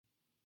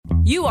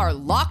You are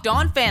Locked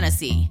On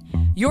Fantasy,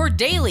 your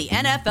daily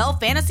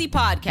NFL fantasy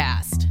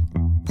podcast.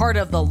 Part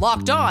of the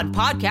Locked On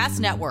Podcast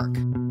Network,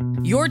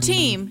 your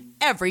team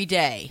every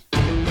day.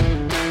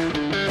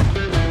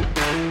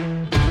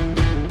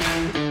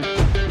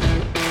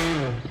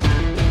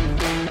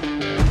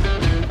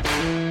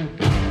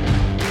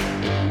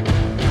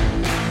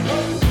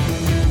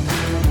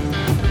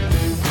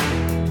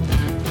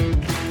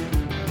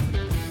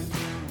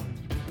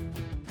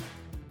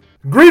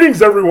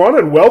 Greetings, everyone,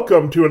 and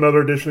welcome to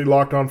another edition of the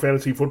Locked On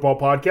Fantasy Football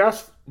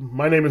Podcast.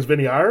 My name is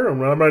Vinnie Iyer, and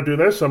when I'm going to do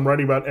this, I'm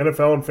writing about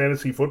NFL and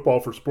fantasy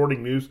football for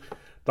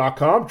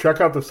sportingnews.com.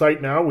 Check out the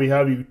site now. We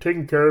have you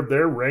taken care of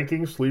there,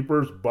 rankings,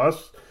 sleepers,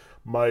 busts.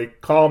 My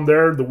column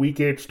there, the Week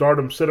 8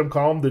 Stardom Situm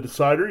column, The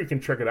Decider. You can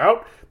check it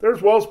out. There,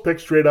 as well as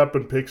picks straight up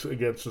and picks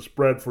against the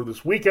spread for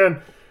this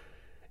weekend.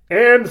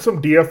 And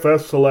some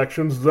DFS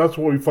selections. That's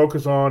what we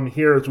focus on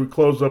here as we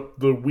close up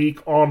the week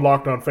on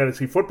Locked On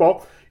Fantasy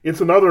Football. It's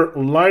another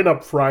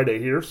lineup Friday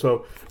here,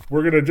 so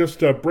we're going to just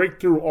break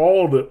through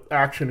all the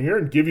action here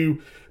and give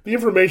you the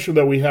information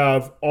that we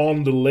have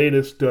on the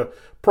latest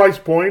price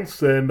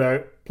points and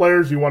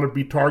players you want to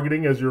be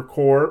targeting as your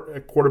core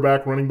at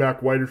quarterback, running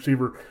back, wide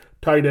receiver,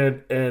 tight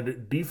end,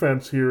 and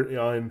defense here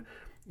in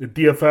the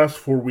DFS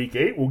for Week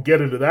 8. We'll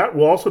get into that.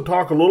 We'll also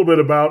talk a little bit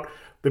about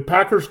the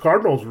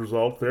Packers-Cardinals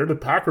result there. The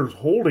Packers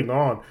holding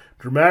on.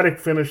 Dramatic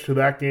finish to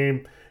that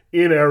game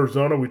in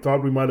Arizona. We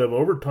thought we might have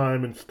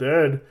overtime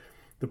instead.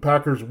 The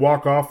Packers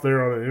walk off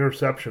there on an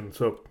interception.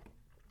 So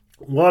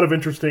a lot of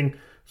interesting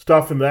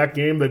stuff in that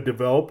game that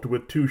developed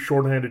with two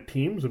shorthanded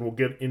teams, and we'll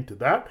get into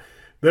that.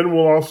 Then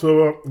we'll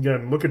also,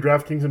 again, look at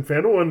DraftKings and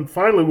FanDuel. And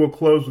finally, we'll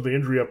close with the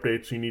injury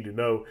updates you need to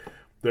know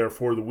there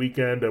for the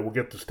weekend. We'll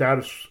get the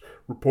status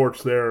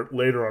reports there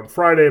later on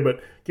Friday,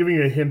 but giving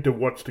you a hint of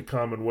what's to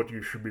come and what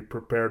you should be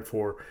prepared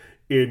for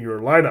in your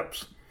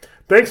lineups.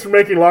 Thanks for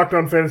making Locked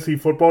On Fantasy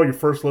Football your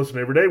first listen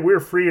every day. We're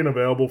free and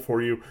available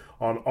for you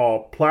on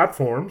all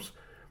platforms.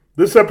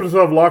 This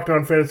episode of Locked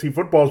On Fantasy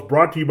Football is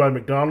brought to you by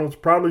McDonald's,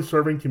 proudly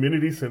serving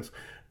communities since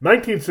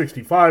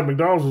 1965.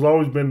 McDonald's has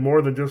always been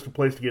more than just a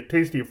place to get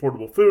tasty,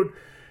 affordable food.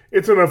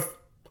 It's an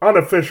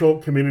unofficial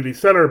community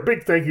center. A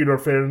big thank you to our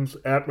fans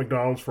at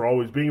McDonald's for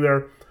always being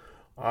there.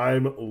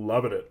 I'm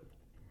loving it.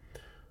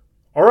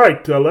 All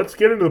right, let's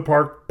get into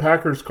the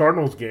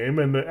Packers-Cardinals game.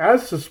 And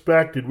as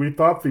suspected, we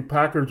thought the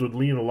Packers would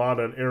lean a lot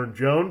on Aaron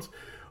Jones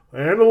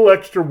and a little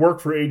extra work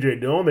for A.J.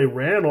 Dillon. They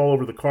ran all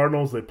over the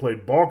Cardinals. They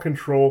played ball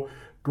control,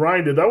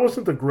 grinded. That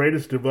wasn't the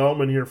greatest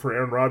development here for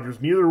Aaron Rodgers.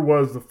 Neither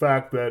was the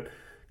fact that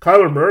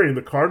Kyler Murray and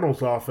the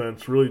Cardinals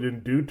offense really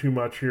didn't do too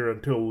much here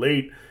until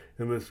late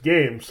in this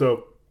game.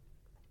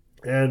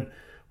 And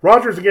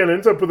Rodgers, again,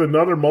 ends up with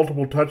another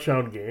multiple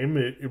touchdown game.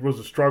 It was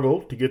a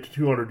struggle to get to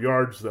 200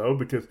 yards, though,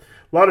 because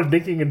a lot of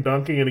dinking and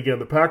dunking. And again,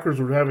 the Packers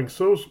were having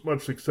so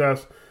much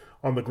success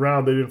on the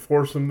ground. They didn't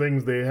force some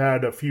things. They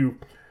had a few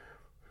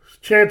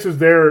chances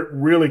there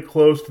really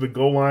close to the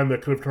goal line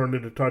that could have turned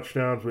into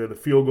touchdowns. We had a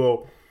field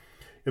goal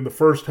in the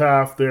first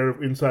half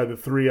there inside the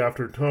 3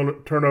 after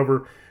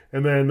turnover.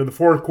 And then in the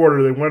fourth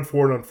quarter, they went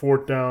for it on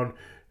fourth down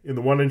in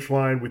the 1-inch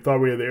line. We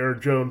thought we had the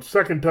Aaron Jones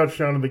second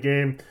touchdown of the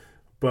game,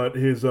 but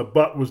his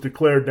butt was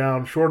declared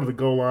down short of the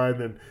goal line.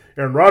 Then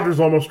Aaron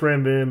Rodgers almost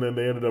ran in, and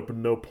they ended up with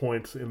no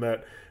points in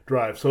that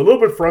drive. So a little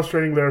bit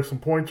frustrating there. Some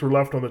points were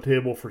left on the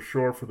table for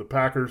sure for the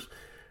Packers.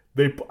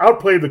 They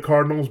outplayed the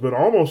Cardinals, but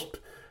almost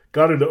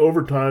got into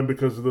overtime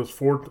because of those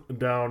fourth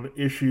down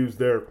issues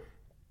there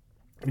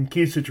in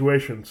key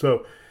situations.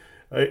 So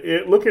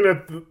looking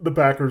at the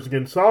Packers,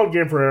 again, solid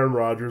game for Aaron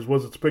Rodgers.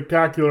 Was it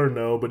spectacular?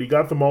 No, but he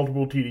got the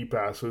multiple TD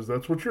passes.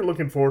 That's what you're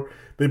looking for.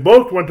 They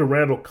both went to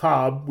Randall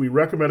Cobb. We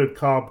recommended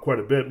Cobb quite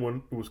a bit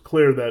when it was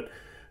clear that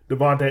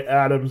Davante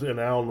Adams and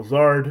Allen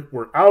Lazard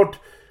were out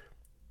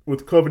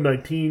with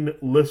COVID-19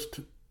 list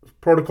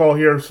protocol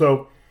here.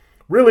 So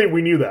really,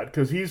 we knew that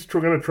because he's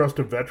going to trust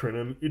a veteran.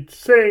 And it's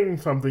saying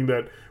something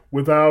that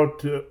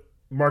without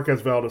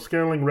Marquez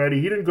Valdes-Scantling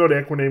ready, he didn't go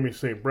to Equanimeous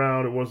St.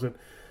 Brown. It wasn't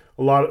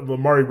a lot of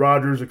Amari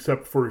Rodgers,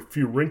 except for a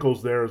few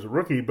wrinkles there as a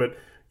rookie, but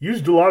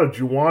used a lot of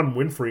Juwan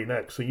Winfrey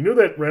next. So you knew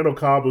that Randall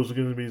Cobb was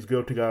going to be his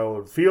go-to guy all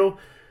over the field.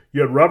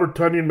 You had Robert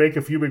Tonyan make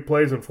a few big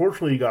plays.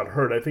 Unfortunately, he got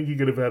hurt. I think he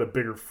could have had a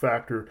bigger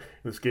factor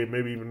in this game,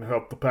 maybe even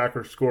helped the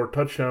Packers score a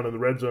touchdown in the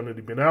red zone had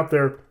he been out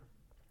there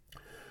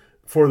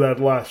for that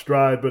last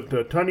drive. But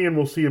Tonyan,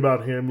 we'll see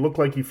about him. Looked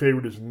like he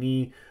favored his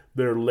knee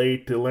there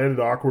late. It landed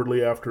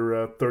awkwardly after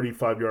a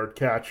 35-yard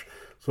catch.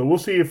 So we'll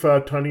see if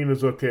Tonyan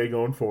is okay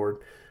going forward.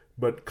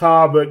 But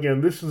Cobb,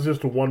 again, this is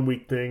just a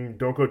one-week thing.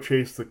 Don't go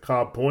chase the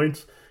Cobb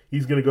points.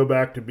 He's going to go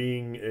back to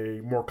being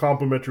a more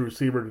complimentary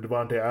receiver to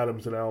Davante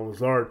Adams and Allen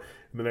Lazard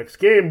in the next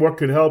game. What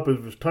could help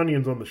is if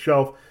Tonyan's on the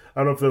shelf. I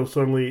don't know if they'll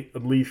suddenly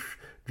unleash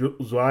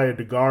Josiah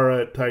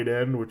DeGara at tight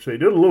end, which they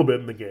did a little bit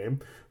in the game,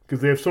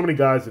 because they have so many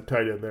guys at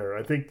tight end there.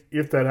 I think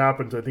if that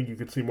happens, I think you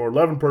could see more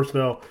 11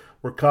 personnel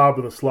where Cobb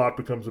in the slot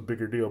becomes a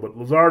bigger deal. But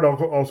Lazard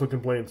also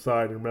can play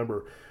inside. And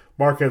remember,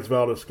 Marquez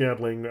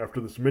Valdes-Scantling, after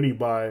this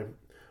mini-bye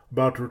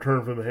about to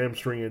return from the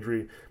hamstring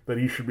injury, that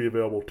he should be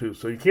available too.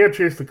 So you can't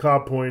chase the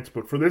Cobb points,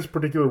 but for this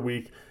particular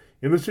week,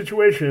 in this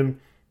situation,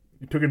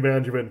 you took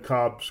advantage of it, and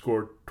Cobb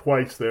scored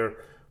twice there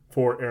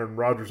for Aaron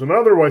Rodgers. An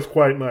otherwise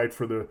quiet night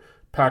for the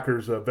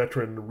Packers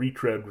veteran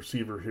retread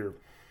receiver here.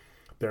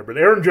 But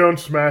Aaron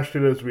Jones smashed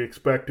it as we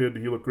expected.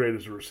 He looked great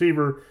as a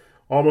receiver.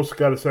 Almost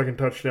got a second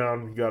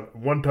touchdown. He got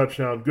one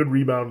touchdown. Good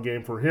rebound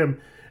game for him.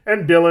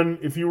 And Dillon,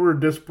 if you were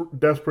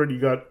desperate, you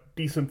got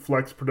decent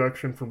flex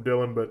production from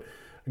Dillon. But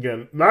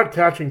again, not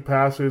catching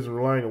passes and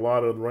relying a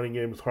lot on the running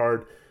game is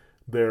hard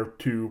there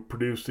to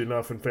produce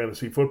enough in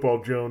fantasy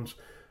football. Jones,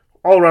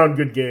 all-around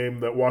good game.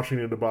 That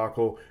Washington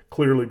debacle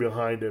clearly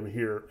behind him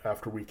here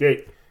after Week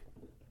 8.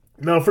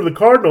 Now for the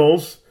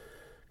Cardinals,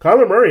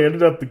 Kyler Murray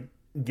ended up the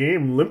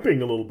game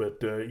limping a little bit.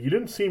 He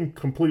didn't seem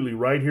completely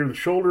right here. The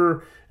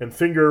shoulder and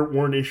finger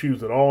weren't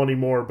issues at all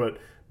anymore, but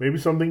maybe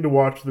something to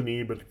watch the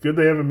knee. But good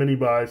they have a mini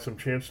bye, some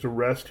chance to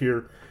rest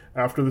here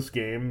after this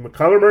game.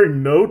 Kyler Murray,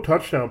 no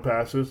touchdown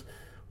passes.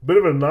 A bit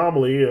of an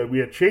anomaly. We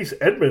had Chase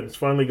Edmonds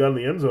finally got in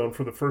the end zone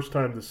for the first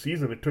time this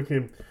season. It took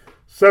him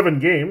 7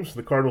 games.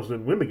 The Cardinals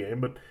didn't win the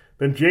game, but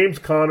then James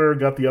Conner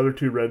got the other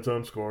 2 red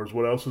zone scores.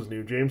 What else is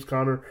new? James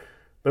Conner,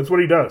 that's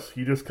what he does.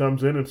 He just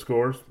comes in and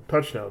scores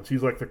touchdowns.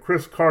 He's like the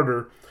Chris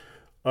Carter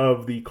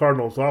of the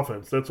Cardinals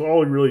offense. That's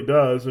all he really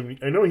does. And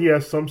I know he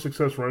has some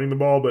success running the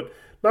ball, but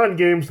not in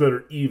games that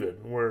are even,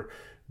 where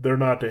they're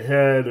not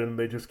ahead and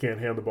they just can't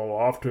hand the ball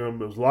off to him.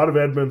 There was a lot of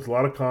Edmonds, a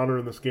lot of Conner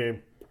in this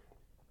game.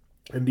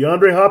 And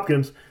DeAndre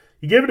Hopkins,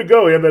 he gave it a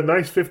go. He had that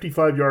nice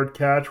 55-yard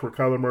catch where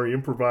Kyler Murray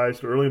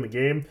improvised early in the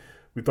game.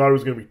 We thought it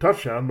was going to be a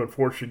touchdown, but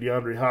unfortunately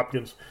DeAndre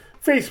Hopkins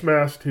face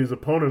masked his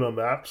opponent on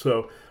that.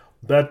 So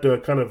that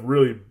kind of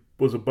really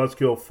was a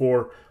buzzkill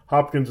for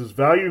Hopkins'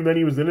 value. And then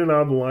he was in and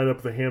out of the lineup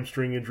with a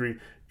hamstring injury.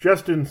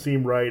 Just didn't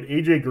seem right.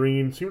 A.J.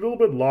 Green seemed a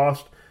little bit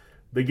lost.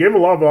 They gave him a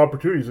lot of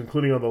opportunities,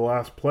 including on the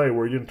last play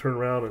where he didn't turn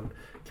around and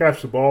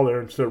catch the ball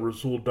there. Instead,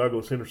 Rasul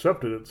Douglas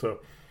intercepted it. So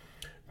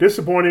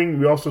disappointing.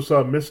 We also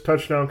saw a missed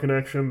touchdown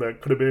connection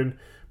that could have been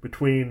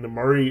between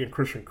Murray and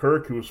Christian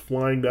Kirk, who was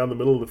flying down the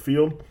middle of the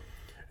field.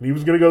 And he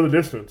was going to go the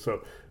distance.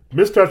 So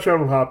missed touchdown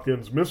with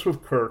Hopkins, missed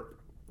with Kirk.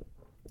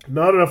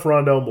 Not enough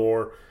Rondell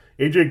Moore.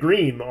 A.J.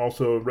 Green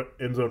also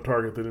end zone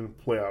target that didn't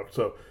play out.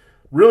 So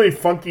really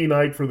funky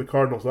night for the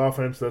Cardinals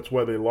offense. That's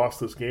why they lost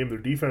this game. Their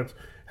defense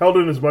held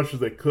in as much as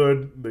they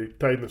could. They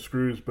tightened the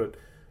screws, but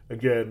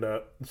again,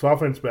 this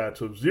offense bad.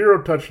 So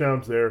 0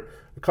 touchdowns there.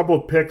 A couple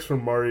of picks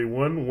from Murray.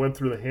 One went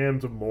through the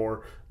hands of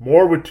Moore.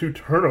 Moore with 2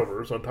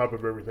 turnovers on top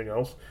of everything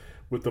else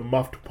with the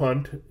muffed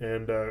punt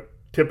and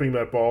tipping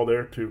that ball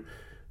there to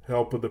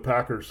help with the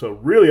Packers. So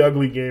really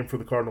ugly game for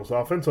the Cardinals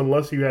offense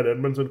unless you had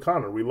Edmonds and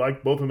Conner. We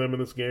liked both of them in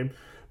this game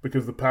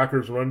because the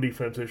Packers' run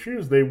defense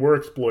issues, they were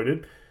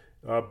exploited.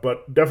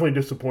 But definitely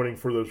disappointing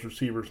for those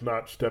receivers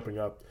not stepping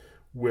up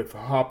with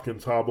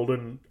Hopkins hobbled.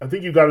 And I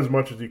think you got as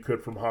much as you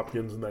could from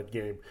Hopkins in that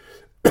game.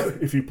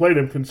 If you played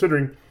him,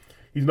 considering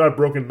he's not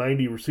broken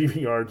 90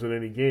 receiving yards in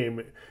any game.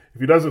 If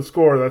he doesn't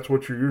score, that's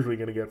what you're usually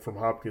going to get from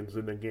Hopkins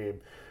in a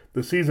game.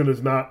 The season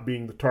is not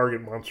being the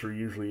target monster he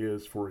usually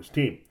is for his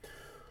team.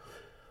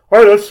 All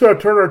right, let's turn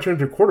our attention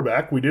to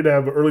quarterback. We did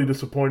have early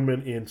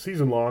disappointment in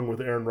season long with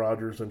Aaron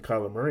Rodgers and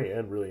Kyler Murray,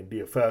 and really in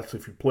DFS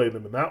if you played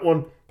them in that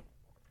one.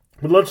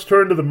 But let's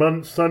turn to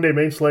the Sunday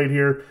main slate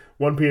here,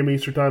 1 p.m.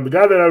 Eastern time. The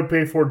guy that I would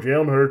pay for,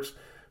 Jalen Hurts,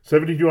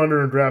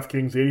 7,200 in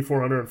DraftKings,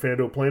 8,400 in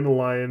FanDuel, playing the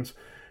Lions.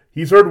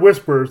 He's heard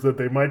whispers that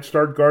they might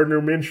start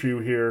Gardner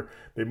Minshew here.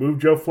 They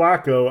moved Joe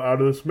Flacco out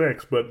of this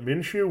mix, but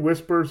Minshew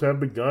whispers have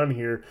begun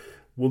here.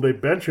 Will they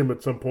bench him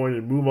at some point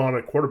and move on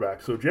at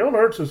quarterback? So Jalen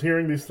Hurts is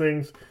hearing these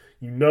things.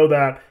 You know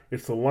that.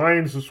 It's the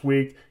Lions this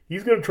week.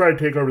 He's going to try to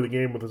take over the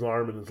game with his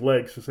arm and his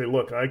legs to say,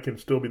 look, I can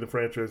still be the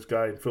franchise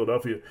guy in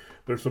Philadelphia.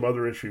 There's some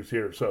other issues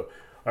here. So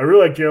I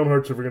really like Jalen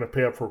Hurts if we're going to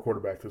pay up for a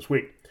quarterback this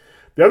week.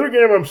 The other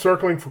game I'm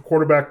circling for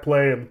quarterback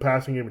play and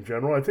passing game in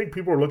general, I think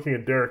people are looking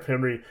at Derrick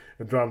Henry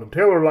and Jonathan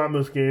Taylor a lot in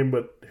this game,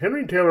 but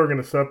Henry and Taylor are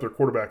going to set up their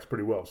quarterbacks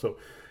pretty well. So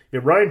you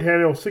have Ryan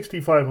Tannehill,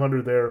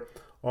 6,500 there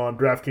on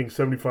DraftKings,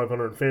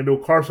 7,500 on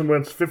FanDuel. Carson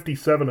Wentz,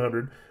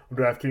 5,700 on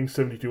DraftKings,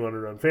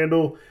 7,200 on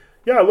FanDuel.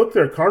 Yeah, look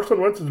there. Carson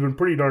Wentz has been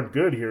pretty darn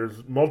good here.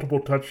 His multiple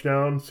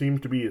touchdowns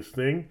seems to be his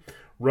thing.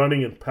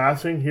 Running and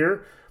passing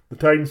here. The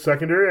Titans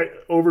secondary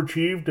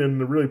overachieved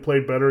and really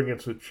played better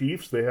against the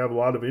Chiefs. They have a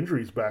lot of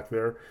injuries back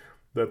there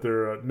that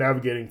they're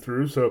navigating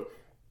through. So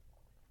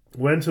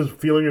Wentz is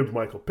feeling it with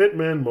Michael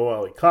Pittman, Mo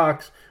Alley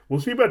Cox. We'll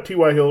see about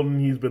T.Y.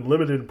 Hilton. He's been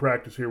limited in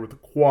practice here with the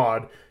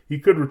quad. He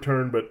could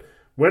return, but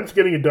Wentz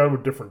getting it done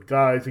with different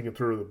guys. He can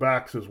throw to the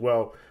backs as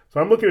well. So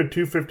I'm looking at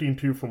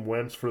 215.2 from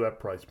Wentz for that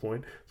price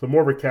point. So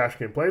more of a cash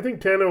game play. I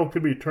think Tannehill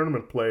could be a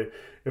tournament play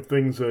if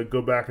things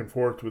go back and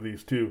forth with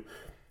these two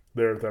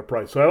there at that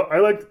price. So I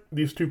like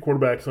these two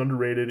quarterbacks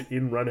underrated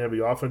in run-heavy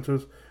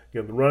offenses.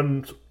 Again, the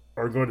runs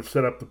are going to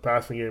set up the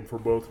passing game for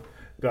both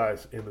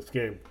guys in this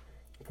game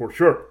for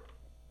sure.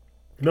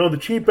 Now, the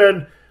cheap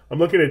end, I'm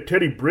looking at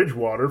Teddy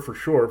Bridgewater for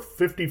sure,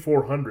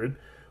 5,400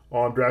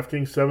 on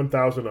DraftKings,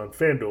 7,000 on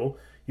FanDuel.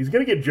 He's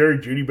going to get Jerry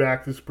Jeudy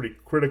back. This is pretty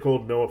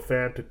critical. Noah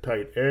Fant at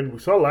tight end. We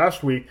saw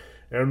last week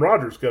Aaron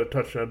Rodgers got a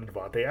touchdown to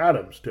Devontae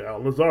Adams, to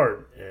Allen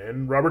Lazard,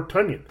 and Robert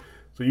Tonyan.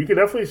 So you can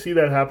definitely see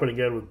that happen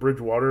again with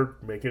Bridgewater,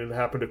 making it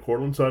happen to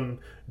Cortland Sutton,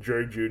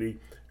 Jerry Jeudy,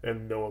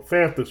 and Noah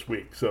Fant this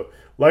week. So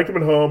like him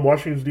at home.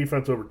 Washington's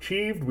defense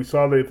overachieved. We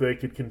saw that they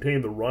could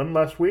contain the run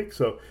last week,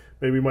 so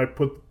maybe might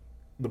put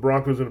the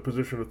Broncos in a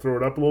position to throw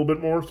it up a little bit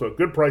more. So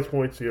good price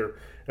points here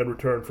in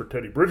return for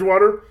Teddy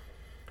Bridgewater.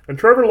 And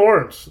Trevor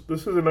Lawrence.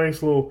 This is a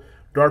nice little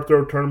dart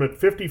throw tournament.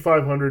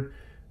 5,500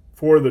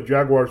 for the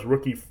Jaguars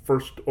rookie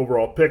first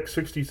overall pick.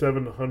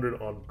 6,700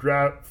 on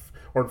draft,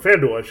 or on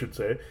FanDuel, I should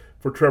say,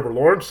 for Trevor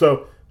Lawrence.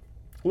 So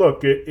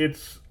look,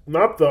 it's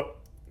not the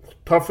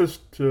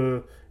toughest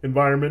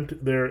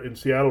environment there in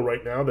Seattle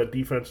right now. That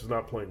defense is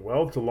not playing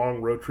well. It's a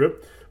long road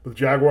trip. But the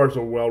Jaguars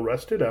are well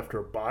rested after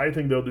a bye. I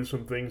think they'll do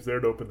some things there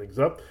to open things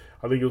up.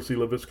 I think you'll see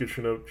Laviska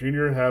Shenault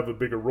Jr. have a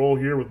bigger role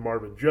here with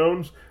Marvin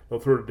Jones. They'll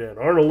throw to Dan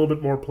Arnold a little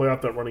bit more, play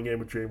out that running game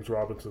with James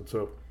Robinson.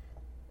 So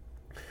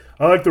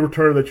I like the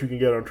return that you can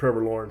get on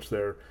Trevor Lawrence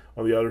there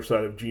on the other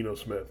side of Geno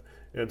Smith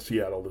and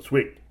Seattle this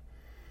week.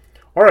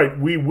 All right,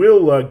 we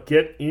will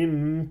get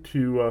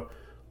into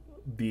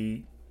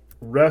the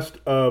rest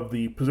of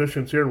the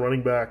positions here,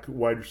 running back,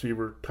 wide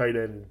receiver, tight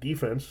end, and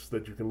defense,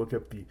 that you can look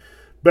at the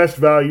best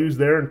values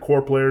there and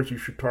core players you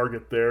should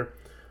target there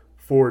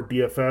for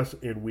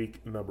DFS in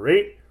week number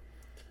 8.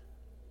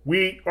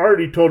 We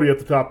already told you at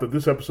the top that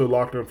this episode of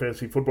Locked On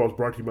Fantasy Football is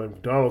brought to you by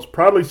McDonald's,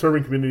 proudly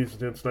serving communities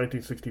since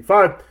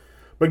 1965.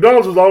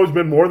 McDonald's has always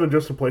been more than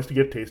just a place to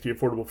get tasty,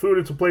 affordable food.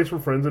 It's a place where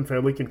friends and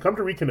family can come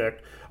to reconnect,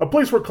 a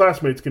place where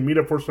classmates can meet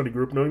up for a study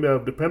group knowing they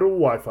have dependable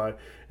Wi-Fi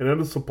and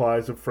endless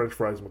supplies of French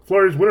fries and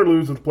McFlurries. Win or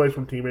lose, it's a place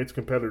where teammates,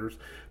 competitors,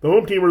 the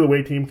home team or the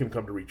away team can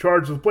come to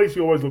recharge. It's a place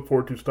you always look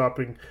forward to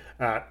stopping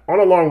at on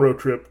a long road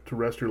trip to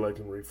rest your legs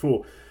and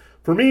refuel.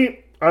 For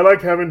me, I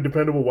like having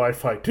dependable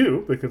Wi-Fi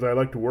too, because I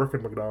like to work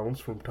at McDonald's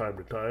from time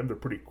to time. They're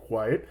pretty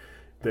quiet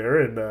there,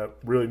 and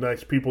really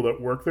nice people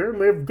that work there,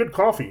 and they have good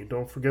coffee.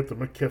 Don't forget the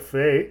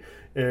McCafe,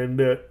 and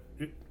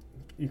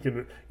you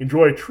can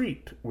enjoy a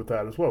treat with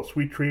that as well.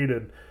 Sweet treat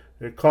and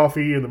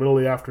coffee in the middle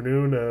of the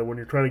afternoon when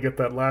you're trying to get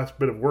that last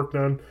bit of work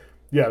done.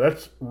 Yeah,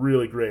 that's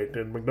really great,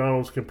 and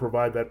McDonald's can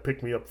provide that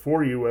pick-me-up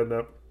for you.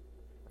 And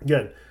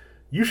again,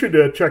 you should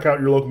check out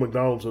your local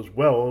McDonald's as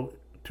well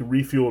to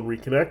refuel and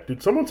reconnect.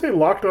 Did someone say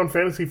Locked On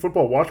Fantasy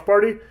Football Watch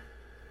Party?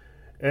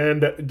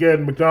 And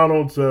again,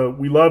 McDonald's,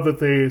 we love that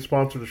they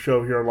sponsor the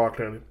show here on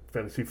Locked On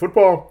Fantasy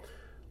Football.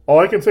 All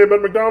I can say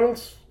about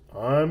McDonald's,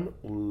 I'm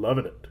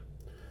loving it.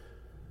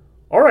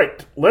 All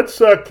right,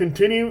 let's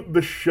continue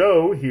the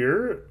show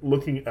here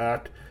looking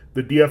at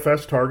the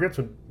DFS targets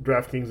and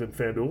DraftKings and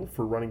FanDuel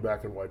for running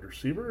back and wide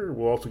receiver.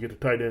 We'll also get to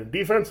tight end and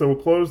defense, and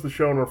we'll close the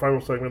show in our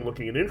final segment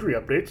looking at injury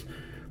updates.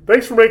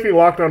 Thanks for making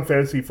Locked On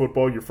Fantasy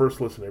Football your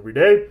first listen every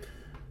day.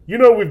 You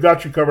know we've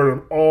got you covered on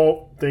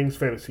all things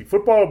fantasy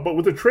football, but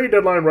with the trade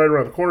deadline right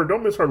around the corner,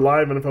 don't miss our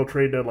live NFL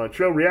trade deadline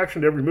show,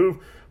 reaction to every move,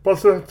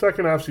 plus the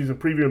second half season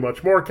preview and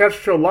much more. Catch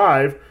the show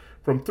live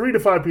from 3 to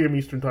 5 p.m.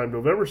 Eastern Time,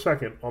 November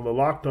 2nd on the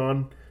Locked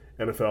On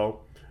NFL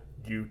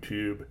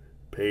YouTube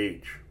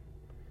page.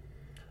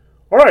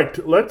 All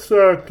right, let's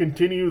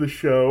continue the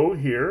show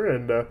here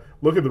and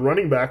look at the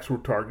running backs we're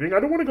targeting. I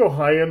don't want to go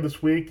high-end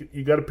this week.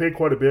 You got to pay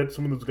quite a bit.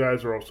 Some of those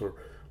guys are also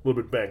a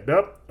little bit banged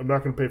up. I'm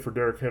not going to pay for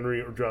Derrick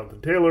Henry or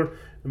Jonathan Taylor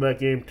in that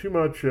game too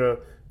much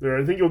there.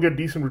 I think you'll get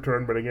decent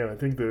return, but again, I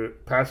think the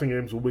passing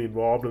games will be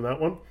involved in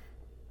that one.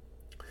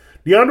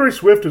 DeAndre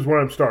Swift is where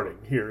I'm starting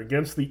here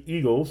against the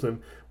Eagles,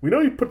 and we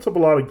know he puts up a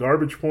lot of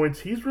garbage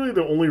points. He's really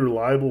the only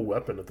reliable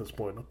weapon at this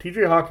point.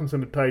 TJ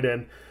Hawkinson at tight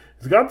end,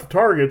 he's got the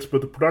targets,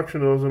 but the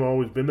production hasn't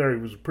always been there.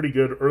 He was pretty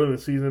good early in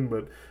the season,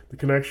 but the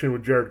connection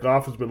with Jared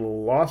Goff has been a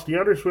little lost.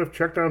 DeAndre Swift,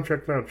 check down,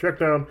 check down, check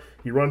down.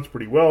 He runs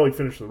pretty well. He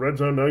finished the red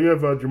zone. Now you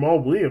have Jamal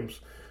Williams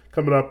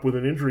coming up with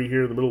an injury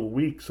here in the middle of the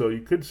week, so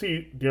you could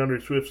see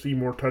DeAndre Swift see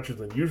more touches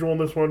than usual in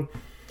this one.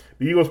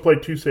 The Eagles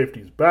played 2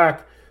 safeties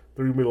back.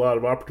 There's going to be a lot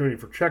of opportunity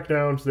for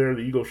checkdowns there.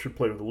 The Eagles should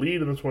play with the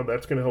lead in this one.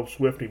 That's going to help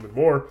Swift even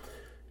more.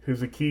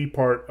 He's a key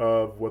part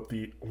of what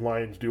the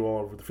Lions do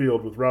all over the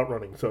field with route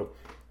running.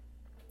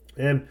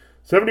 And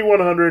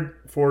 7,100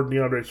 for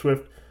DeAndre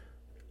Swift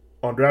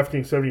on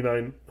DraftKings,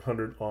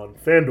 7,900 on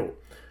FanDuel.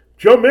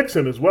 Joe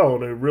Mixon as well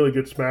in a really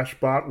good smash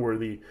spot where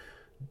the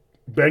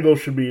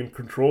Bengals should be in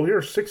control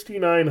here.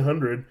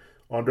 6,900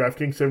 on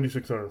DraftKings,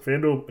 7,600 on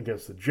FanDuel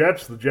against the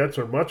Jets. The Jets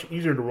are much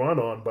easier to run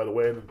on, by the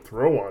way, than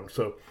throw on.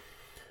 So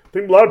I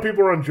think a lot of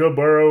people are on Joe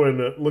Burrow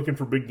and looking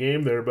for big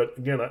game there. But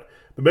again,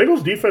 the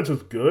Bengals defense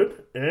is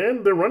good,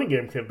 and their running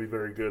game can be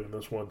very good in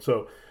this one.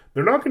 So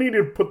they're not going to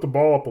need to put the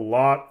ball up a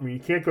lot. I mean, you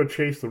can't go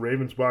chase the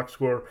Ravens box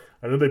score.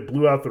 I know they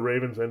blew out the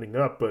Ravens ending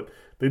up, but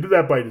they did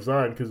that by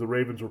design because the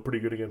Ravens were pretty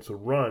good against the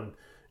run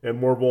and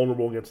more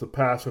vulnerable against the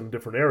pass in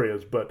different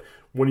areas. But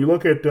when you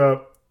look at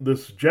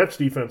this Jets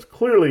defense,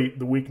 clearly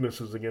the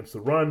weakness is against the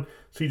run.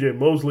 C.J.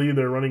 Mosley,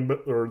 their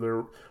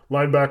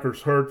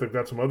linebackers hurt. They've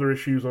got some other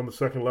issues on the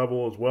second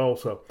level as well.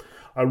 So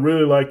I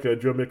really like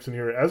Joe Mixon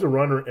here as a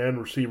runner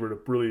and receiver to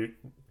really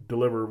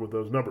deliver with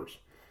those numbers.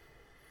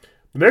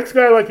 The next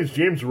guy I like is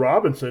James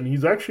Robinson.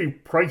 He's actually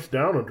priced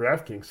down on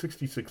DraftKings,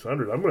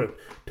 $6,600. I'm going to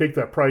take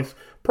that price.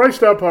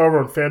 Priced up, however,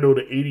 on FanDuel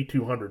to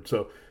 $8,200.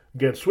 So,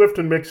 again, Swift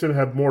and Mixon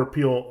have more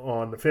appeal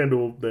on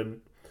FanDuel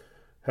than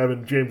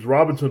having James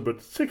Robinson,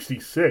 but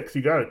 66,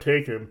 you got to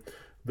take him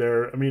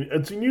there. I mean,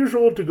 it's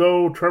unusual to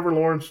go Trevor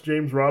Lawrence,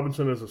 James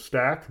Robinson as a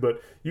stack,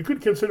 but you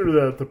could consider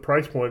that the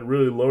price point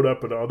really load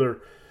up at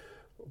other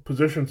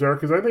positions there,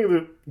 because I think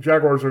the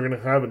Jaguars are going to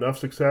have enough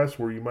success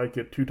where you might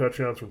get 2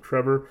 touchdowns from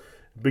Trevor.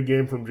 Big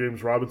game from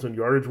James Robinson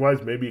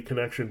yardage-wise, maybe a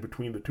connection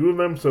between the two of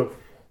them. So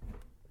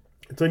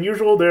it's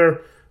unusual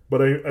there,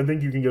 but I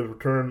think you can get a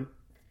return.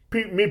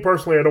 Me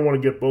personally, I don't want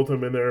to get both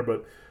of them in there,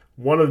 but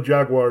one of the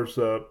Jaguars'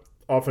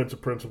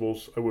 offensive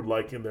principles I would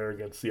like in there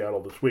against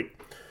Seattle this week.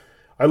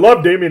 I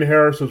love Damian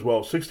Harris as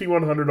well.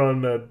 $6,100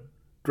 on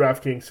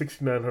DraftKings,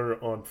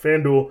 $6,900 on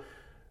FanDuel.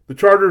 The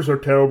Chargers are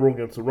terrible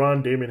against the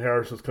run. Damian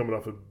Harris is coming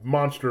off a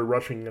monster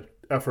rushing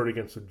effort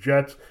against the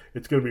Jets.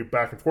 It's going to be a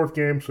back-and-forth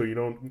game, so you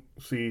don't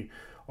see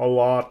a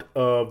lot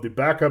of the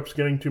backups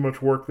getting too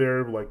much work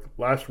there, like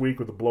last week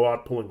with the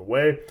blowout pulling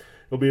away.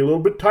 It'll be a little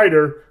bit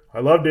tighter. I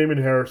love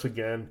Damian Harris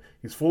again.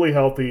 He's fully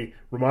healthy.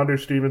 Ramondre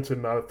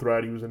Stevenson, not a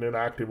threat. He was an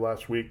inactive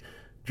last week.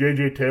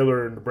 J.J.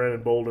 Taylor and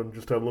Brandon Bolden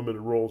just have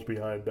limited roles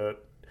behind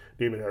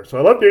Damian Harris. So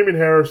I love Damian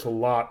Harris a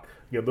lot.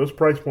 Again, those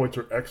price points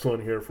are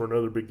excellent here for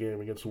another big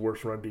game against the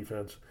worst run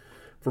defense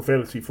for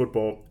fantasy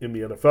football in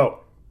the NFL.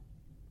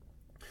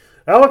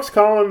 Alex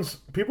Collins,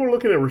 people are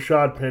looking at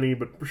Rashad Penny,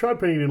 but Rashad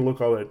Penny didn't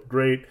look all that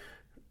great.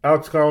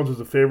 Alex Collins is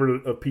a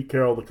favorite of Pete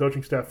Carroll, the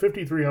coaching staff,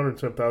 $5,300,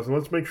 $7,000.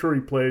 Let's make sure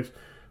he plays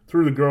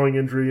through the growing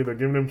injury. They're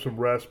giving him some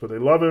rest, but they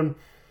love him.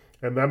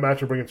 And that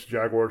matchup against the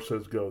Jaguars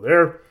says go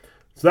there.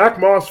 Zach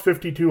Moss,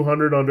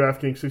 $5,200 on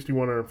DraftKings,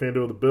 $6,100 on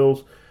FanDuel. The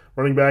Bills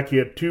running back, he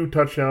had 2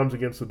 touchdowns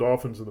against the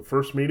Dolphins in the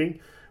first meeting.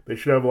 They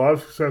should have a lot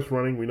of success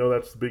running. We know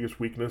that's the biggest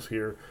weakness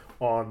here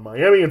on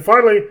Miami. And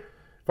finally,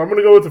 if I'm going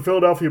to go with the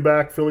Philadelphia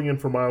back, filling in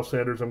for Miles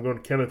Sanders, I'm going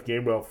to Kenneth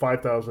Gainwell,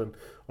 $5,000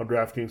 on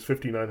DraftKings,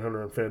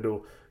 $5,900 on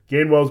FanDuel.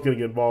 Gainwell's going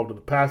to get involved in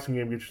the passing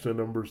game, get you some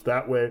numbers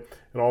that way,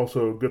 and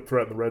also a good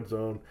threat in the red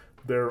zone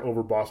there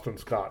over Boston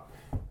Scott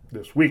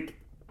this week.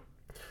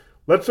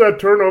 Let's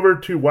turn over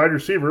to wide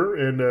receiver,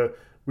 and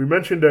we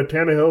mentioned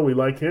Tannehill. We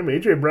like him.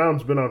 A.J.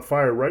 Brown's been on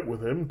fire right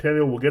with him.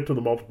 Tannehill will get to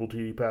the multiple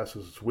TD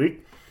passes this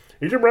week.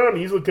 A.J. Brown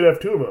easily could have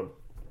 2 of them.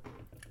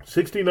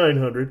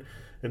 $6,900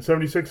 and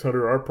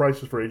 $7,600 are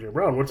prices for A.J.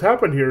 Brown. What's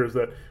happened here is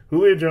that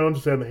Julio Jones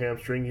has had the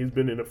hamstring. He's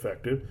been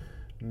ineffective.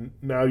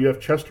 Now you have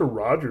Chester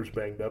Rogers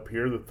banged up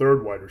here, the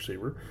third wide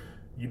receiver.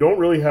 You don't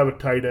really have a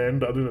tight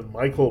end other than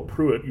Michael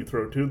Pruitt you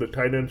throw to. The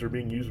tight ends are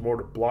being used more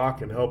to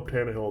block and help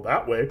Tannehill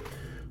that way.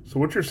 So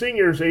what you're seeing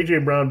here is A.J.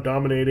 Brown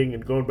dominating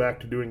and going back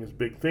to doing his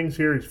big things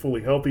here. He's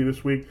fully healthy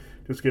this week,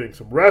 just getting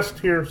some rest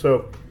here.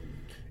 So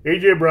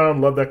A.J.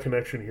 Brown, love that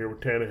connection here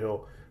with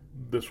Tannehill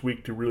this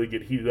week to really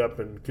get heated up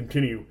and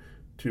continue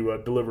to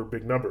deliver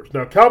big numbers.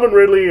 Now, Calvin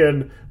Ridley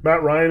and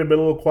Matt Ryan have been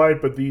a little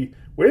quiet, but the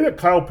way that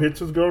Kyle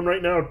Pitts is going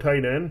right now at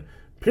tight end,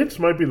 Pitts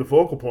might be the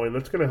focal point.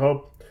 That's going to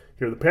help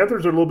here. The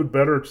Panthers are a little bit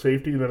better at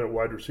safety than at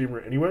wide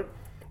receiver anyway,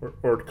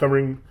 or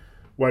covering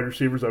wide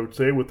receivers, I would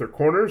say, with their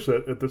corners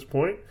at this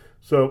point.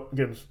 So,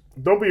 again,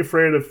 don't be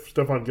afraid of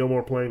Stephon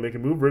Gilmore playing. They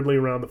can move Ridley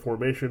around the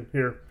formation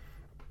here.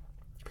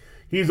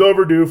 He's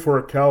overdue for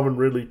a Calvin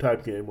Ridley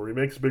type game where he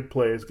makes big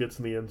plays, gets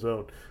in the end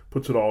zone,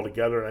 puts it all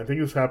together. And I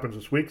think this happens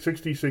this week.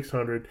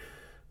 $6,600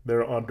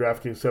 there on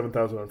DraftKings,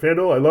 $7,000 on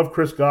FanDuel. I love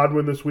Chris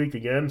Godwin this week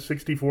again.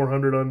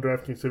 $6,400 on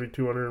DraftKings,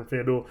 $7,200 on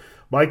FanDuel.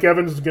 Mike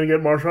Evans is going to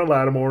get Marshawn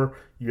Lattimore.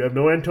 You have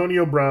no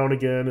Antonio Brown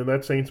again in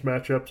that Saints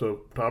matchup.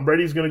 So Tom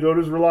Brady's going to go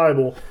to his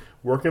reliable,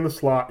 work in the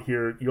slot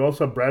here. You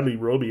also have Bradley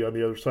Roby on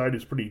the other side,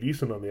 who's pretty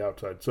decent on the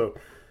outside. So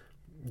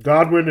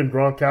Godwin and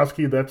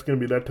Gronkowski, that's going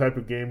to be that type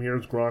of game here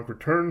as Gronk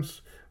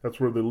returns.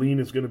 That's where the lean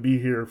is going to be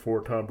here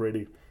for Tom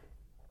Brady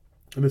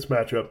in this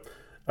matchup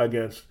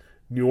against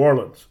New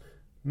Orleans.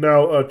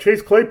 Now,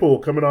 Chase Claypool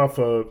coming off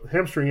a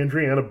hamstring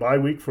injury and a bye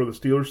week for the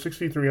Steelers,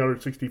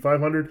 $6,300,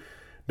 $6,500.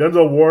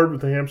 Denzel Ward with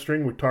the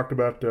hamstring. We talked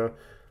about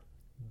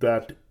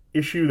that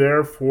issue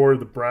there for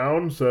the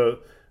Browns.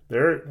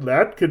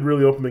 That could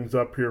really open things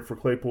up here for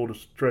Claypool to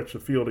stretch the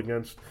field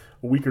against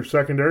a weaker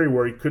secondary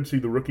where he could see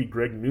the rookie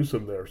Greg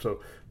Newsome there. So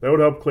that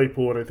would help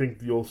Claypool, and I think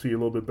you'll see a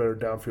little bit better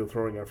downfield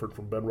throwing effort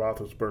from Ben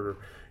Roethlisberger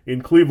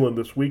in Cleveland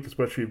this week,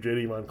 especially if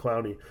J.D. Von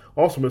Clowney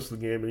also misses the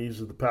game and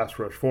eases the pass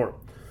rush for him.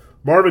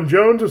 Marvin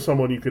Jones is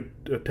someone you could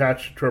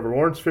attach to Trevor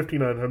Lawrence.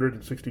 $5,900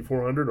 and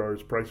 $6,400 are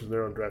his prices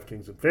there on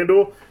DraftKings and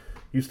FanDuel.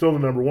 He's still the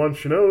number one.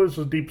 Chanel is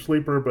a deep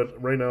sleeper, but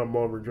right now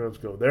Marvin Jones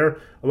going there.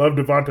 I love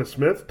Devonta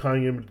Smith,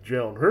 tying him to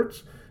Jalen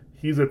Hurts.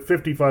 He's at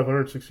 $5,500,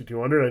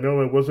 $6,200. I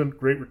know it wasn't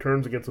great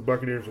returns against the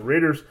Buccaneers and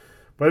Raiders,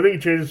 but I think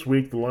it changed this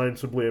week. The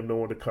Lions simply have no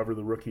one to cover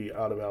the rookie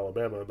out of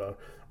Alabama, the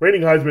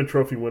reigning Heisman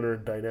Trophy winner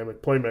and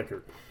dynamic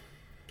playmaker.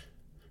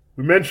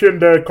 We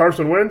mentioned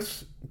Carson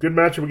Wentz. Good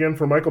matchup again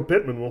for Michael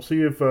Pittman. We'll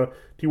see if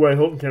T.Y.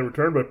 Hilton can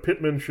return, but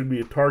Pittman should be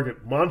a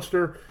target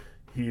monster.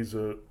 He's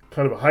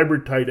kind of a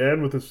hybrid tight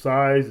end with his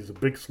size. He's a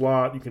big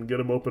slot. You can get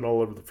him open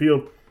all over the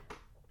field.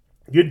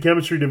 Good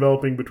chemistry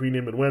developing between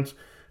him and Wentz.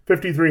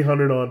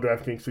 5,300 on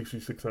DraftKings,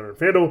 6,600 on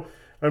FanDuel.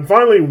 And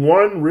finally,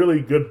 one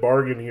really good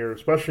bargain here,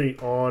 especially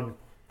on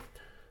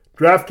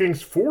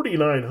DraftKings,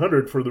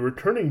 4,900 for the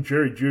returning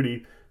Jerry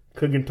Jeudy.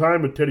 Cooking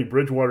time with Teddy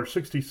Bridgewater,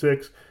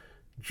 66.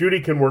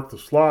 Jeudy can work the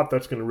slot.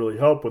 That's going to really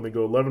help when they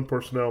go 11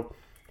 personnel,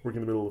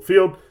 working in the middle of the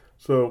field.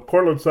 So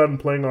Cortland Sutton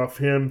playing off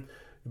him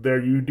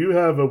there. You do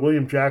have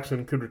William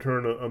Jackson could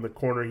return on the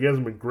corner. He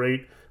hasn't been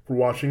great for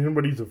Washington,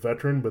 but he's a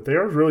veteran. But they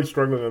are really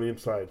struggling on the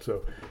inside.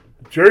 So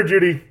Jerry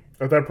Jeudy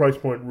at that price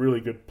point, really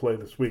good play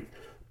this week.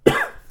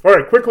 All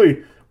right,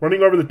 quickly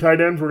running over the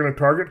tight ends, we're going to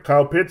target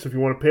Kyle Pitts. If you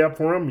want to pay up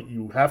for him,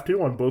 you have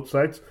to on both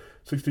sites,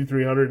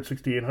 6,300 and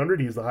 6,800.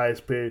 He's the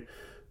highest paid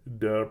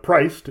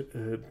priced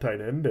tight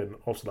end and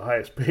also the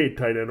highest paid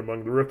tight end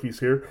among the rookies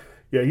here.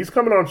 Yeah, he's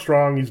coming on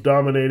strong. He's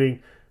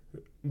dominating.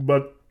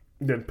 But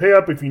then pay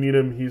up if you need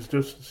him. He's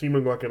just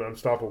seeming like an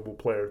unstoppable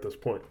player at this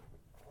point.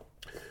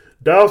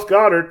 Dallas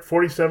Goedert,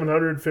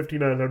 4,700,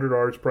 5,900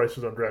 are his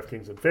prices on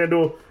DraftKings and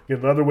FanDuel. Again,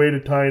 another way to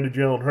tie into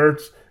Jalen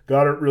Hurts.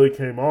 Goddard really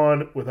came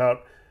on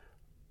without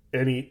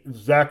any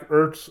Zach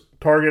Ertz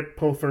target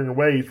pilfering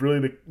away. He's really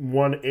the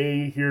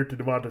 1A here to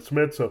Devonta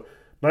Smith. So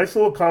nice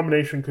little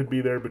combination could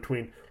be there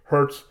between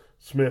Hurts,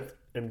 Smith,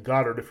 and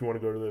Goddard if you want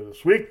to go to there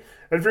this week.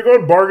 And if you're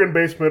going bargain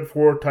basement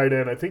for tight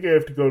end, I think you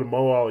have to go to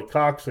Mo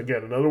Alley-Cox.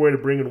 Again, another way to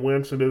bring in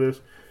Wentz into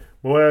this.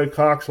 Mo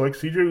Alley-Cox, like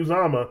C.J.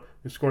 Uzomah,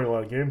 is scoring a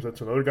lot of games. That's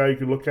another guy you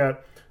could look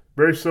at.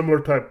 Very similar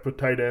type of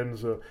tight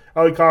ends.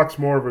 Alley-Cox,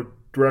 more of a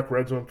direct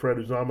red zone threat.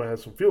 Uzomah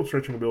has some field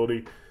stretching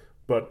ability.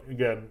 But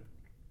again,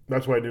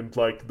 that's why I didn't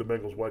like the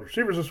Bengals wide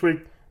receivers this week.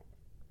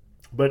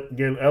 But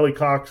again,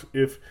 Alley-Cox,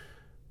 if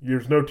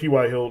there's no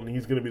T.Y. Hilton,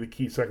 he's going to be the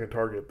key second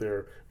target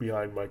there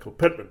behind Michael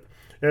Pittman.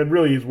 And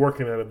really, he's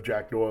working out of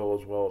Jack Doyle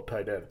as well at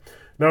tight end.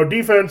 Now,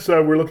 defense,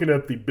 we're looking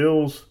at the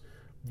Bills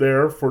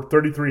there for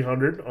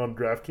 3,300 on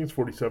DraftKings,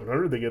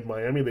 4,700. They get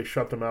Miami. They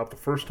shut them out the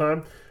first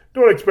time.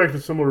 Don't expect a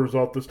similar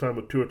result this time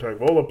with Tua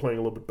Tagovailoa playing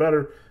a little bit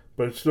better,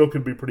 but it still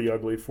could be pretty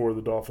ugly for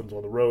the Dolphins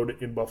on the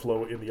road in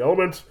Buffalo in the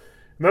elements.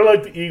 And I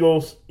like the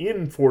Eagles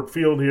in Ford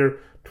Field here,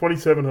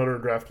 2,700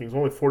 on DraftKings,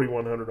 only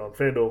 4,100 on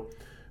FanDuel.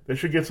 They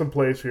should get some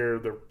plays here.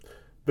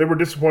 They were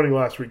disappointing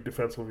last week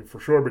defensively for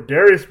sure, but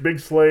Darius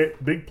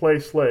Big Play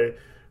Slay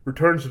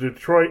returns to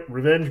Detroit.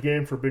 Revenge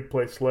game for Big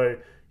Play Slay.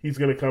 He's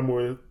going to come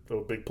with a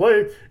big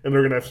play, and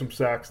they're going to have some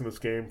sacks in this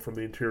game from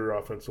the interior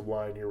offensive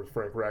line here with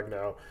Frank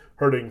Ragnow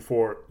hurting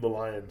for the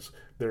Lions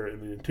there in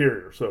the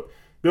interior. So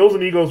Bills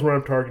and Eagles where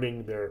I'm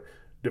targeting there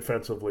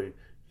defensively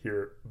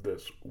here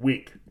this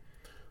week.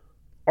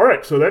 All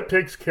right, so that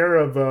takes care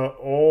of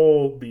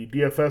all the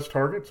DFS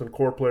targets and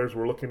core players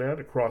we're looking at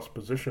across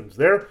positions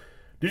there.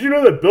 Did you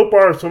know that Built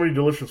Bar has so many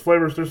delicious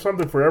flavors? There's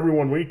something for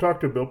everyone. When you talk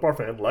to a Built Bar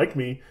fan like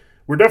me,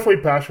 we're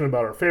definitely passionate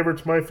about our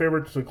favorites. My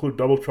favorites include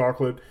double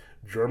chocolate,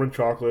 German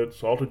chocolate,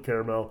 salted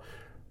caramel.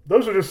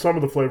 Those are just some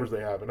of the flavors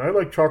they have. And I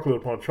like chocolate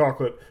upon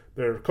chocolate.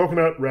 There's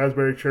coconut,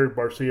 raspberry, cherry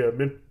barcia,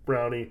 mint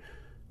brownie,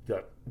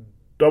 got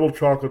double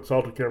chocolate,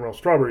 salted caramel,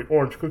 strawberry,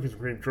 orange, cookies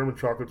and cream, German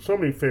chocolate. So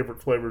many favorite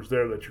flavors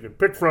there that you can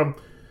pick from.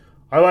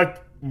 I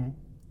like,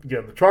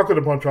 again, the chocolate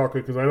upon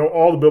chocolate because I know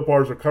all the Built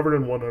Bars are covered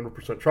in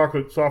 100%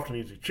 chocolate, soft and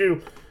easy to chew.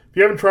 If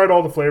you haven't tried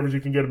all the flavors, you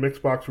can get a mix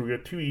box where you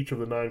get 2 each of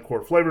the 9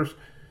 core flavors.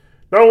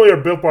 Not only are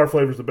Built Bar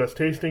flavors the best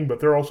tasting, but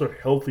they're also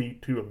healthy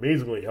too,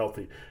 amazingly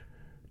healthy.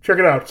 Check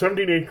it out,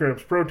 17 to 8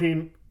 grams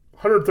protein,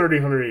 130,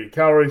 180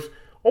 calories,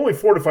 only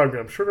 4 to 5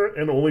 grams sugar,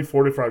 and only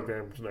 45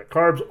 grams net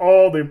carbs.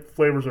 All the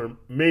flavors are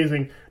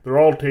amazing. They're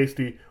all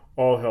tasty,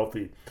 all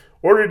healthy.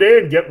 Order today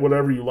and get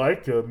whatever you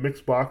like. A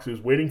mixed box is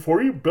waiting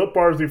for you. Built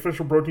Bar is the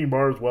official protein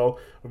bar as well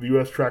of the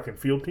U.S. track and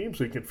field team,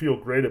 so you can feel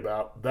great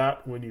about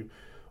that when you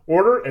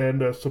order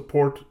and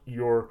support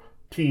your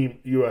Team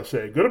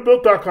USA. Go to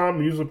Built.com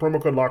and use the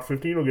promo code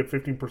LOCK15. You'll get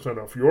 15%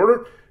 off your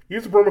order.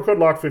 Use the promo code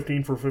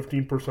LOCK15 for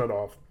 15%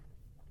 off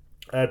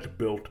at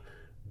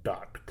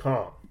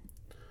Built.com.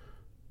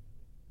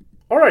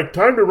 All right,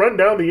 time to run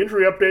down the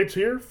injury updates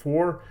here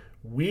for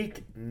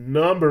week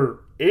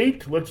number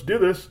 8. Let's do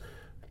this.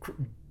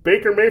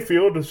 Baker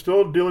Mayfield is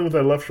still dealing with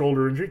that left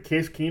shoulder injury.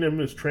 Case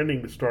Keenum is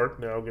trending to start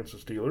now against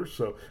the Steelers,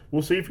 so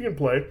we'll see if he can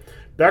play.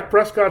 Dak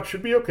Prescott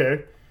should be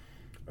okay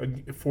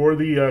for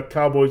the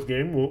Cowboys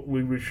game.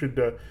 We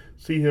should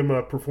see him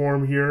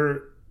perform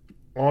here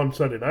on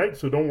Sunday night,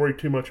 so don't worry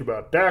too much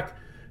about Dak.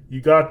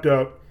 You got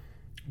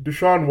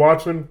Deshaun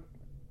Watson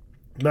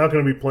not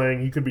going to be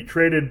playing. He could be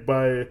traded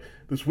by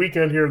this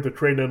weekend here at the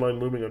trade deadline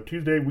looming on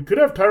Tuesday. We could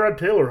have Tyrod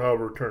Taylor,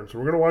 however, return, so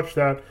we're going to watch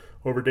that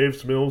over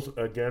Dave Mills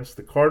against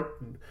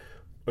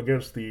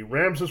the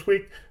Rams this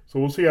week. So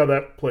we'll see how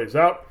that plays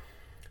out.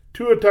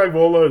 Tua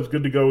Tagovailoa is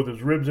good to go with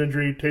his ribs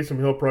injury. Taysom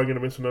Hill probably going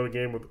to miss another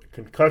game with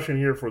concussion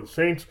here for the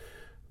Saints.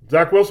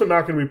 Zach Wilson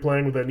not going to be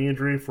playing with that knee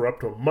injury for up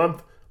to a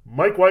month.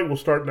 Mike White will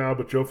start now,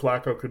 but Joe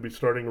Flacco could be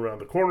starting around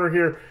the corner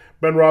here.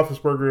 Ben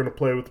Roethlisberger going to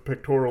play with the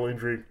pectoral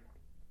injury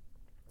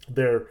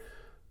there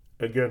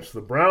against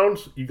the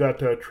Browns. You got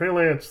Trey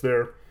Lance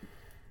there,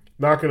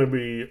 not going to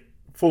be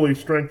fully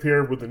strength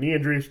here with the knee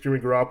injuries. Jimmy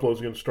Garoppolo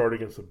is going to start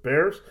against the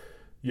Bears.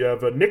 You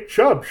have Nick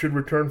Chubb should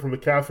return from the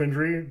calf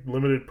injury.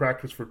 Limited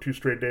practice for 2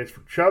 straight days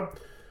for Chubb.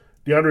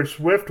 DeAndre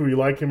Swift, we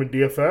like him in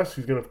DFS.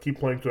 He's going to keep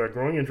playing through that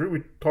growing injury.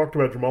 We talked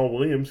about Jamal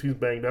Williams. He's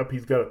banged up.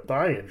 He's got a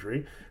thigh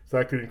injury, so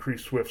that could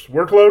increase Swift's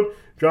workload.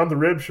 John the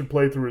Rib should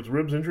play through his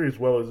ribs injury, as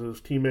well as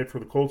his teammate for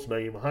the Colts,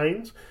 Naeem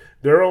Hines.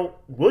 Darrell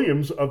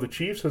Williams of the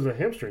Chiefs has a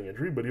hamstring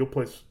injury, but he'll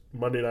play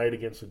Monday night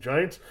against the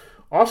Giants.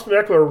 Austin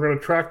Eckler, we're going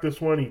to track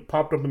this one. He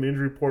popped up in the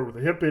injury report with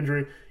a hip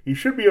injury. He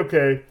should be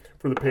okay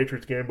for the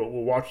Patriots game, but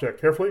we'll watch that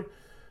carefully.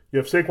 You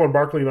have Saquon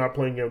Barkley not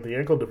playing again with the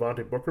ankle.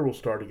 Devontae Booker will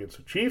start against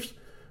the Chiefs.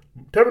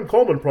 Tevin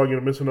Coleman probably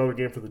going to miss another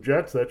game for the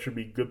Jets. That should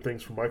be good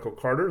things for Michael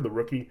Carter, the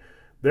rookie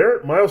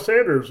there. Miles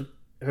Sanders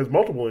has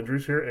multiple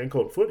injuries here,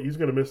 ankle and foot. He's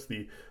going to miss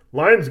the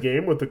Lions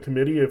game with the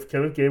committee of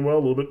Kenneth Gainwell a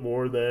little bit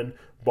more than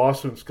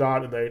Boston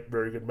Scott in that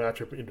very good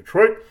matchup in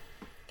Detroit.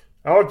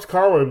 Alex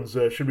Collins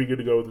should be good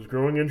to go with his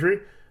growing injury.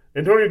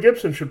 Antonio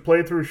Gibson should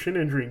play through a shin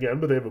injury again,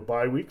 but they have a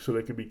bye week, so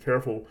they can be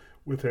careful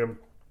with him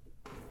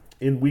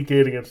in Week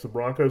 8 against the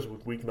Broncos,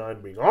 with Week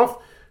 9 being off.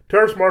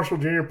 Terrace Marshall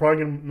Jr.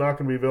 probably not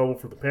going to be available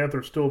for the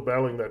Panthers, still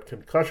battling that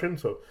concussion,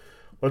 so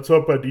let's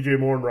hope DJ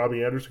Moore and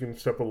Robbie Anderson can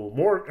step a little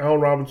more. Allen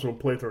Robinson will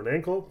play through an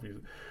ankle.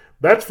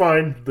 That's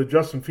fine. The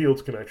Justin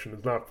Fields connection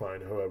is not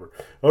fine, however.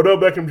 Odell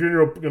Beckham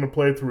Jr. is going to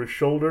play through his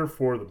shoulder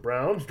for the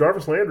Browns.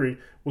 Jarvis Landry,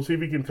 we'll see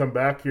if he can come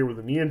back here with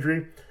a knee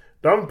injury.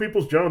 Donovan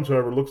Peoples-Jones,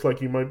 however, looks like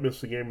he might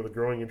miss the game with a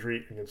growing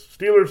injury against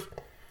the Steelers.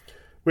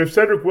 We have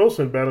Cedric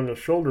Wilson battling a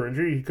shoulder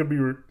injury. He could be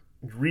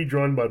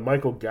rejoined by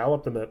Michael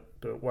Gallup in that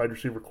wide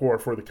receiver core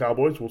for the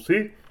Cowboys. We'll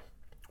see.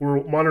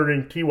 We're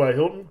monitoring T.Y.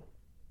 Hilton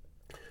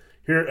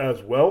here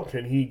as well.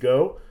 Can he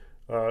go?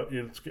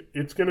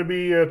 It's going to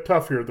be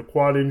tough here. The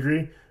quad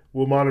injury,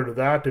 we'll monitor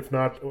that. If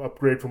not,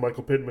 upgrade for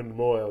Michael Pittman and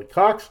Mo Alley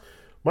Cox.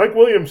 Mike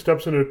Williams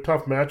steps into a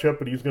tough matchup,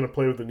 but he's going to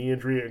play with a knee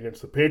injury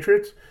against the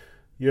Patriots.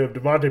 You have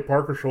Devontae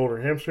Parker, shoulder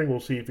and hamstring. We'll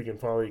see if he can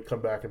finally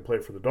come back and play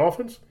for the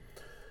Dolphins.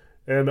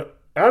 And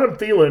Adam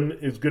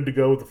Thielen is good to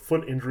go with a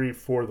foot injury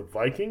for the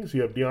Vikings.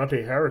 You have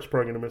Deontay Harris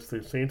probably going to miss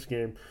the Saints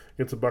game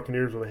against the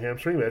Buccaneers with a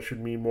hamstring. That should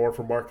mean more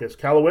for Marquez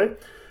Callaway.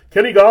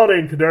 Kenny Golladay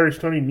and Kadarius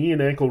Toney, knee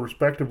and ankle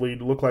respectively,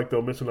 look like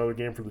they'll miss another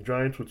game for the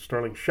Giants, with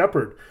Sterling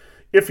Shepard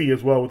iffy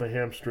as well with a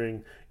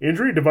hamstring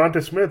injury.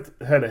 Devonta Smith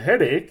had a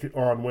headache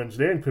on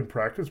Wednesday and couldn't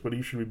practice, but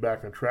he should be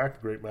back on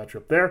track. Great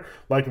matchup there.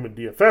 Like him in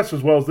DFS,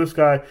 as well as this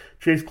guy,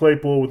 Chase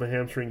Claypool with a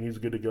hamstring. He's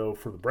good to go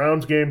for the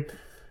Browns game.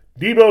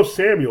 Deebo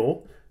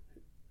Samuel,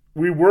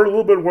 we were a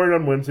little bit worried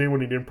on Wednesday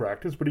when he didn't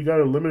practice, but he got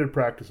a limited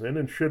practice in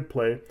and should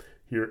play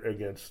here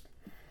against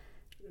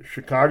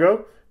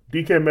Chicago.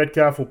 DK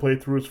Metcalf will play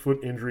through his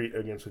foot injury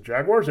against the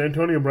Jaguars.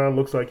 Antonio Brown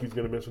looks like he's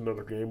going to miss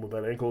another game with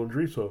that ankle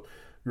injury, so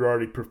you're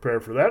already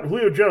prepared for that.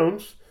 Julio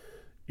Jones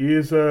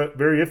is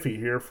very iffy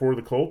here for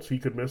the Colts. He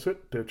could miss it.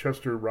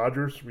 Chester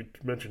Rogers, we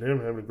mentioned him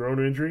having a groin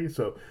injury,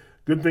 so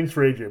good things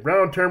for A.J.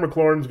 Brown. Terry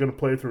McLaurin is going to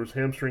play through his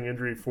hamstring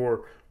injury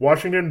for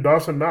Washington.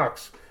 Dawson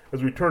Knox,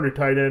 as we turn to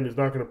tight end, is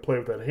not going to play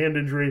with that hand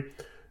injury.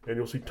 And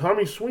you'll see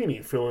Tommy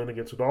Sweeney fill in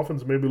against the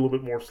Dolphins. Maybe a little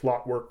bit more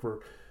slot work for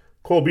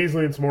Cole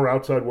Beasley and some more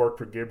outside work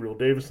for Gabriel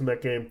Davis in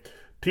that game.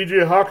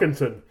 T.J.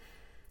 Hawkinson,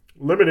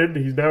 limited.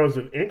 He now has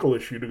an ankle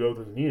issue to go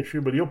with his knee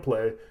issue, but he'll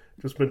play.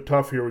 Just been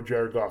tough here with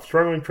Jared Goff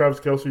struggling. Travis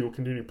Kelce will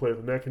continue to play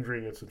with a neck injury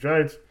against the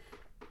Giants.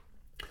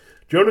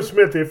 Jonas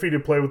Smith, iffy to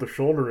play with a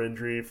shoulder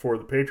injury for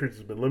the Patriots,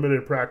 has been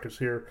limited in practice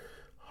here.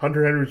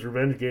 Hunter Henry's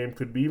revenge game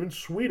could be even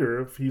sweeter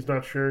if he's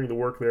not sharing the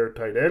work there at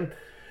tight end.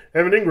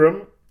 Evan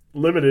Ingram,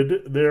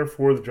 limited there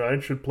for the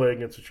Giants, should play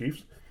against the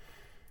Chiefs.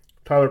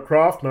 Tyler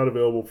Kroft, not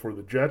available for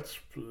the Jets,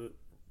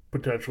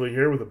 potentially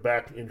here with a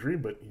back injury,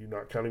 but you're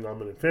not counting on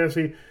him in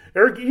fantasy.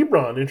 Eric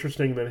Ebron,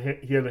 interesting that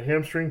he had a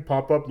hamstring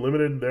pop-up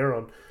limited there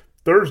on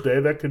Thursday.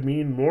 That could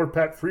mean more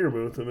Pat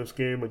Freiermuth in this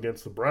game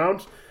against the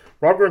Browns.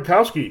 Rob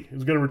Gronkowski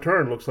is going to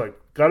return, looks like.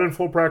 Got in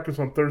full practice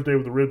on Thursday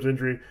with a ribs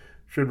injury.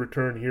 Should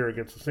return here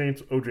against the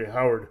Saints. O.J.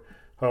 Howard,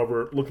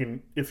 however,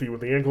 looking iffy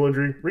with the ankle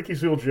injury. Ricky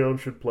Seals-Jones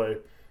should play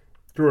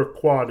through a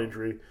quad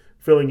injury,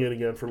 filling in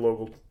again for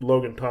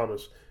Logan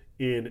Thomas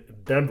in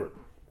Denver.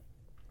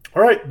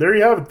 All right, there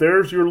you have it.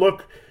 There's your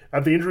look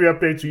at the injury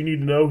updates you need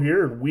to know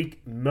here in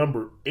week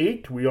number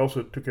 8. We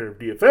also took care of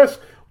DFS,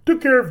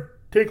 took care of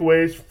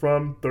takeaways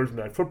from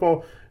Thursday Night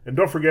Football. And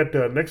don't forget,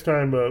 next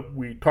time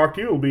we talk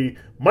to you, it will be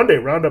Monday,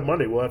 Roundup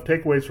Monday. We'll have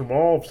takeaways from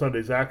all of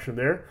Sunday's action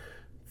there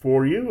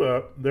for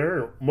you.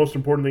 There are most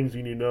important things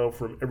you need to know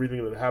from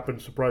everything that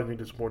happened, surprising,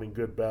 disappointing,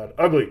 good, bad,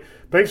 ugly.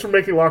 Thanks for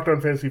making Locked On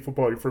Fantasy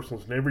Football your first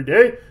listen every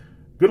day.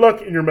 Good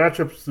luck in your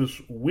matchups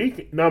this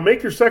week. Now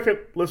make your second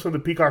listen to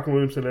the Peacock and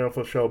Williamson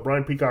NFL show.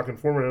 Brian Peacock and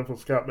former NFL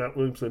scout Matt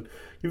Williamson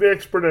give you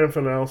expert NFL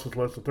analysis in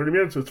less than 30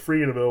 minutes. It's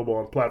free and available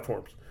on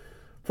platforms.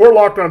 For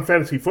Locked On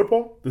Fantasy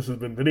Football, this has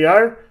been Vinnie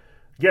Iyer.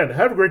 Again,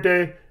 have a great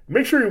day.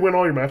 Make sure you win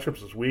all your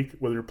matchups this week,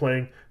 whether you're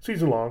playing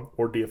season-long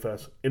or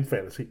DFS in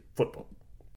fantasy football.